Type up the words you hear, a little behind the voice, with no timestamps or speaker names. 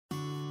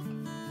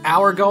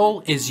Our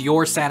goal is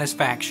your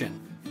satisfaction.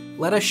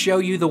 Let us show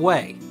you the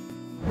way.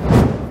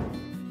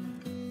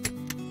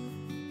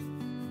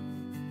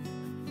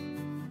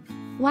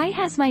 Why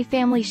has my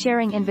family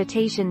sharing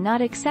invitation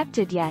not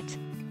accepted yet?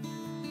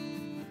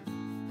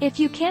 If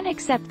you can't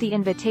accept the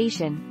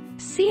invitation,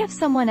 see if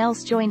someone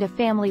else joined a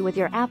family with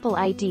your Apple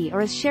ID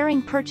or is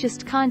sharing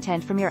purchased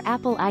content from your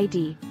Apple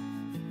ID.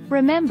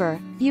 Remember,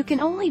 you can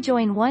only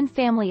join one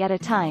family at a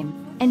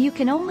time, and you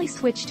can only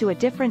switch to a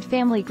different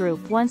family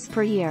group once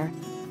per year.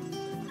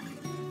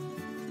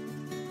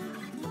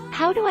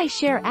 How do I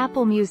share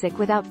Apple Music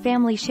without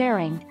family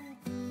sharing?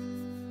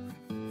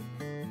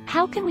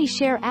 How can we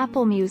share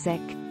Apple Music?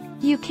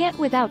 You can't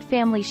without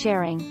family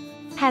sharing.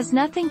 Has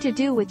nothing to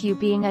do with you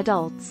being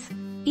adults.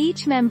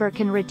 Each member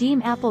can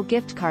redeem Apple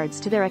gift cards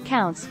to their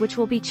accounts, which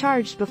will be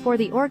charged before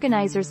the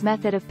organizer's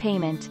method of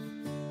payment.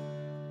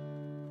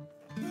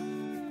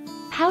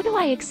 How do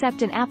I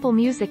accept an Apple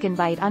Music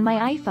invite on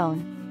my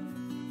iPhone?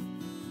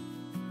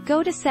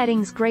 Go to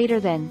Settings greater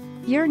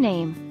than, Your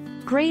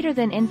Name, greater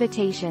than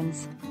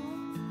Invitations.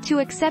 To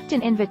accept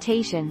an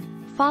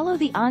invitation, follow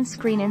the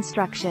on-screen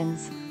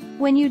instructions.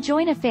 When you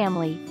join a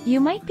family, you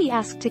might be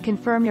asked to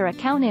confirm your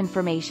account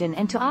information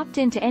and to opt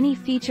into any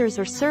features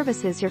or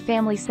services your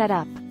family set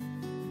up.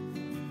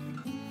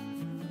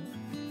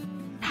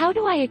 How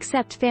do I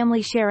accept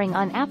family sharing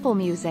on Apple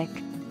Music?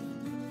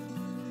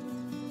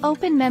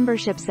 Open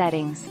Membership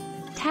Settings.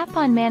 Tap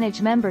on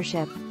Manage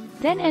Membership,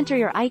 then enter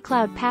your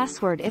iCloud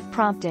password if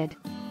prompted.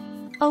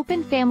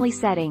 Open Family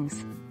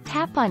Settings.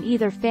 Tap on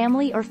either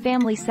Family or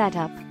Family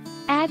Setup.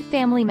 Add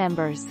family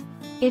members.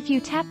 If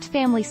you tapped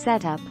Family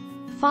Setup,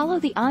 follow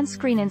the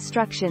on-screen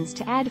instructions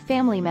to add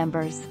family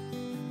members.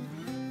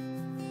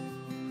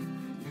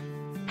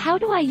 How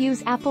do I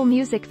use Apple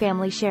Music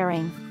family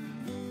sharing?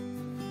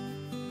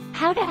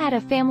 How to add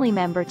a family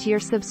member to your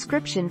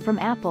subscription from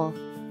Apple.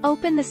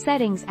 Open the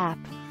Settings app.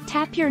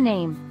 Tap your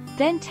name,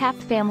 then tap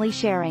Family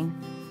Sharing.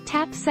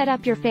 Tap Set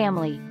up your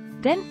family,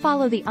 then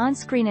follow the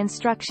on-screen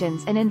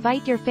instructions and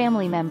invite your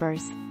family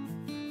members.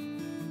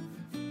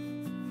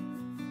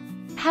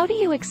 How do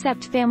you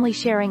accept family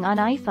sharing on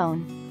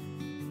iPhone?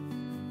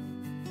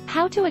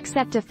 How to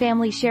accept a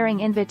family sharing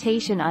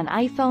invitation on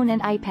iPhone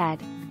and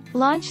iPad.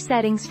 Launch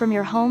Settings from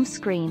your home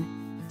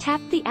screen.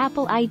 Tap the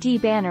Apple ID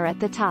banner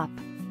at the top.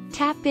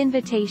 Tap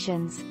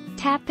Invitations.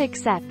 Tap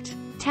Accept.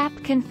 Tap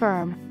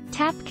Confirm.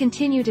 Tap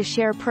Continue to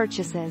share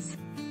purchases.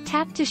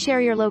 Tap to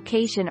share your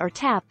location or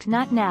tap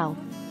Not Now.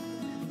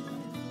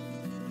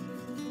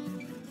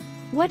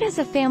 What is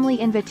a family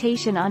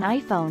invitation on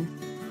iPhone?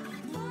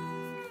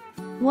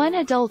 One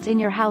adult in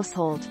your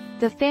household,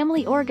 the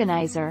family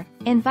organizer,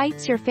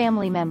 invites your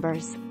family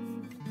members.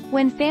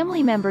 When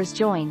family members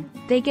join,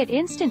 they get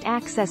instant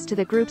access to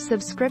the group's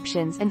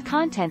subscriptions and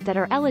content that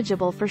are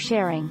eligible for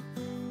sharing.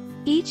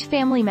 Each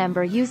family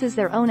member uses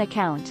their own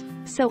account,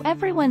 so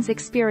everyone's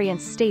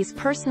experience stays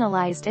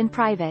personalized and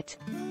private.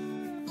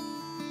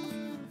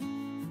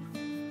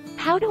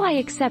 How do I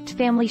accept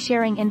family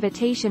sharing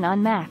invitation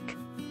on Mac?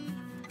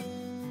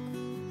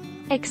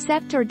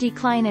 Accept or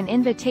decline an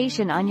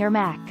invitation on your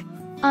Mac.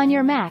 On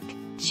your Mac,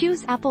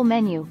 choose Apple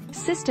Menu,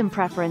 System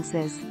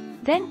Preferences,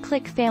 then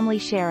click Family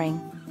Sharing.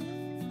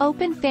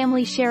 Open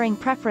Family Sharing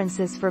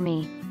Preferences for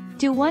me.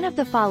 Do one of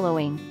the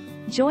following.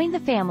 Join the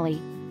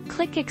family.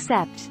 Click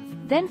Accept,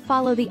 then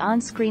follow the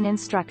on-screen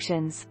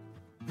instructions.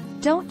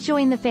 Don't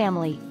join the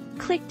family.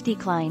 Click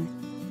Decline.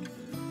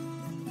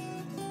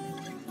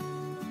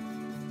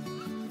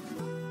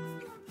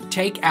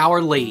 Take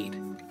our lead.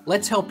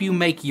 Let's help you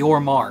make your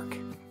mark.